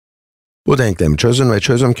Bu denklemi çözün ve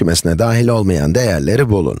çözüm kümesine dahil olmayan değerleri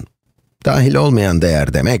bulun. Dahil olmayan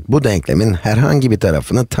değer demek, bu denklemin herhangi bir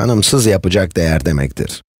tarafını tanımsız yapacak değer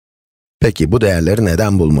demektir. Peki bu değerleri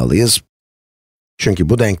neden bulmalıyız? Çünkü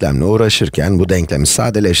bu denklemle uğraşırken, bu denklemi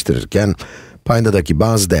sadeleştirirken, paydadaki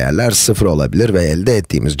bazı değerler sıfır olabilir ve elde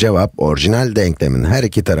ettiğimiz cevap, orijinal denklemin her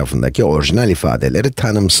iki tarafındaki orijinal ifadeleri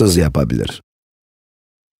tanımsız yapabilir.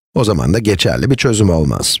 O zaman da geçerli bir çözüm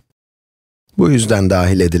olmaz. Bu yüzden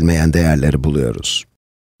dahil edilmeyen değerleri buluyoruz.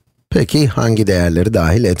 Peki hangi değerleri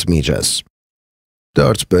dahil etmeyeceğiz?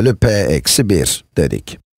 4 bölü p eksi 1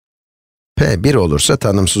 dedik. P 1 olursa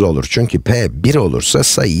tanımsız olur çünkü p 1 olursa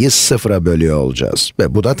sayıyı sıfıra bölüyor olacağız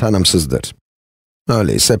ve bu da tanımsızdır.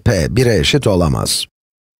 Öyleyse p 1'e eşit olamaz.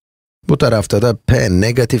 Bu tarafta da p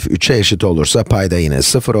negatif 3'e eşit olursa payda yine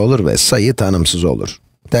 0 olur ve sayı tanımsız olur.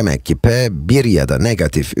 Demek ki p 1 ya da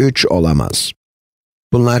negatif 3 olamaz.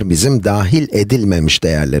 Bunlar bizim dahil edilmemiş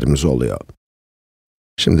değerlerimiz oluyor.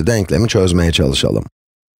 Şimdi denklemi çözmeye çalışalım.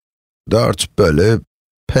 4 bölü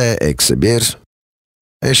p eksi 1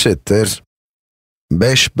 eşittir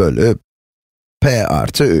 5 bölü p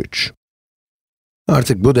artı 3.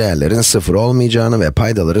 Artık bu değerlerin sıfır olmayacağını ve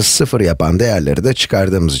paydaları sıfır yapan değerleri de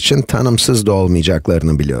çıkardığımız için tanımsız da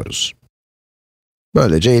olmayacaklarını biliyoruz.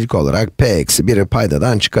 Böylece ilk olarak p eksi 1'i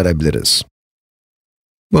paydadan çıkarabiliriz.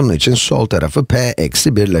 Bunun için sol tarafı p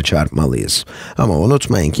eksi 1 ile çarpmalıyız. Ama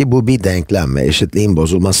unutmayın ki bu bir denklem ve eşitliğin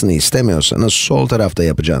bozulmasını istemiyorsanız sol tarafta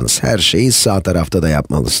yapacağınız her şeyi sağ tarafta da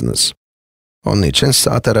yapmalısınız. Onun için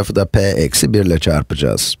sağ tarafı da p eksi 1 ile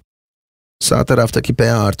çarpacağız. Sağ taraftaki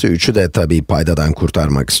p artı 3'ü de tabii paydadan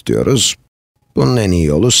kurtarmak istiyoruz. Bunun en iyi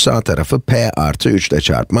yolu sağ tarafı p artı 3 ile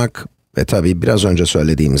çarpmak. Ve tabii biraz önce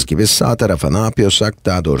söylediğimiz gibi sağ tarafa ne yapıyorsak,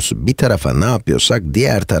 daha doğrusu bir tarafa ne yapıyorsak,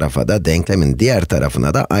 diğer tarafa da, denklemin diğer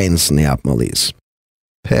tarafına da aynısını yapmalıyız.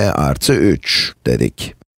 P artı 3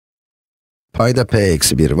 dedik. Payda p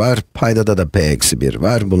eksi 1 var, paydada da p eksi 1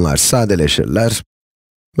 var. Bunlar sadeleşirler.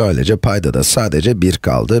 Böylece paydada sadece 1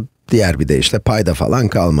 kaldı. Diğer bir deyişle payda falan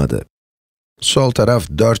kalmadı. Sol taraf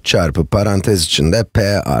 4 çarpı parantez içinde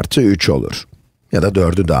p artı 3 olur. Ya da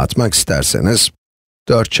 4'ü dağıtmak isterseniz,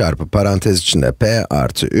 4 çarpı parantez içinde p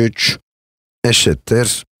artı 3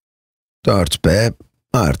 eşittir 4p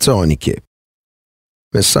artı 12.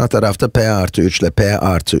 Ve sağ tarafta p artı 3 ile p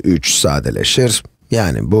artı 3 sadeleşir.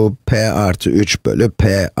 Yani bu p artı 3 bölü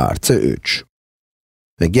p artı 3.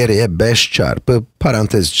 Ve geriye 5 çarpı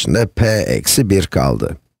parantez içinde p eksi 1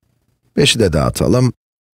 kaldı. 5'i de dağıtalım.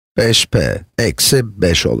 5p eksi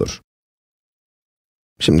 5 olur.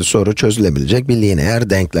 Şimdi soru çözülebilecek bir lineer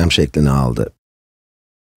denklem şeklini aldı.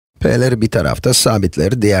 P'leri bir tarafta,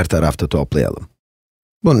 sabitleri diğer tarafta toplayalım.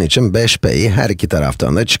 Bunun için 5p'yi her iki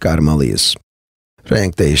taraftan da çıkarmalıyız.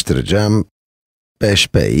 Renk değiştireceğim.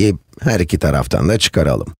 5p'yi her iki taraftan da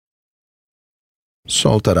çıkaralım.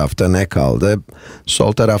 Sol tarafta ne kaldı?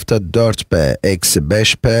 Sol tarafta 4p eksi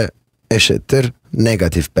 5p eşittir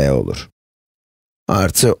negatif p olur.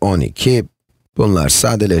 Artı 12, bunlar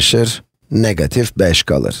sadeleşir, negatif 5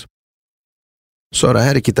 kalır. Sonra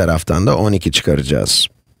her iki taraftan da 12 çıkaracağız.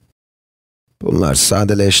 Bunlar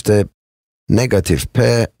sadeleşti. Negatif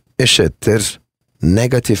p eşittir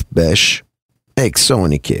negatif 5 eksi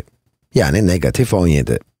 12. Yani negatif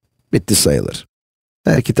 17. Bitti sayılır.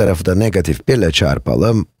 Her iki tarafı da negatif 1 ile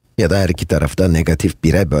çarpalım ya da her iki tarafı da negatif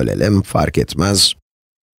 1'e bölelim, fark etmez.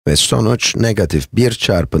 Ve sonuç negatif 1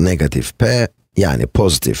 çarpı negatif p, yani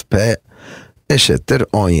pozitif p eşittir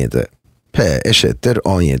 17. P eşittir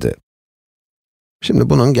 17. Şimdi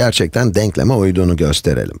bunun gerçekten denkleme uyduğunu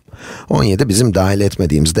gösterelim. 17 bizim dahil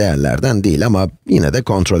etmediğimiz değerlerden değil ama yine de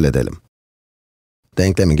kontrol edelim.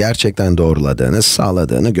 Denklemi gerçekten doğruladığını,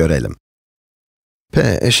 sağladığını görelim.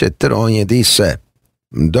 P eşittir 17 ise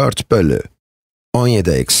 4 bölü 17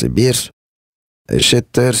 eksi 1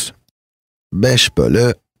 eşittir 5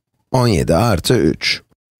 bölü 17 artı 3.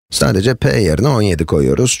 Sadece p yerine 17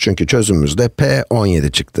 koyuyoruz çünkü çözümümüzde p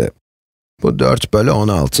 17 çıktı. Bu 4 bölü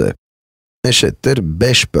 16 eşittir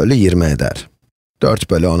 5 bölü 20 eder.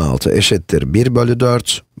 4 bölü 16 eşittir 1 bölü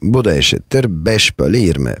 4, bu da eşittir 5 bölü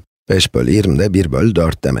 20. 5 bölü 20 de 1 bölü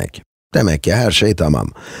 4 demek. Demek ki her şey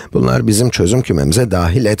tamam. Bunlar bizim çözüm kümemize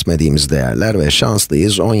dahil etmediğimiz değerler ve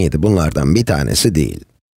şanslıyız, 17 bunlardan bir tanesi değil.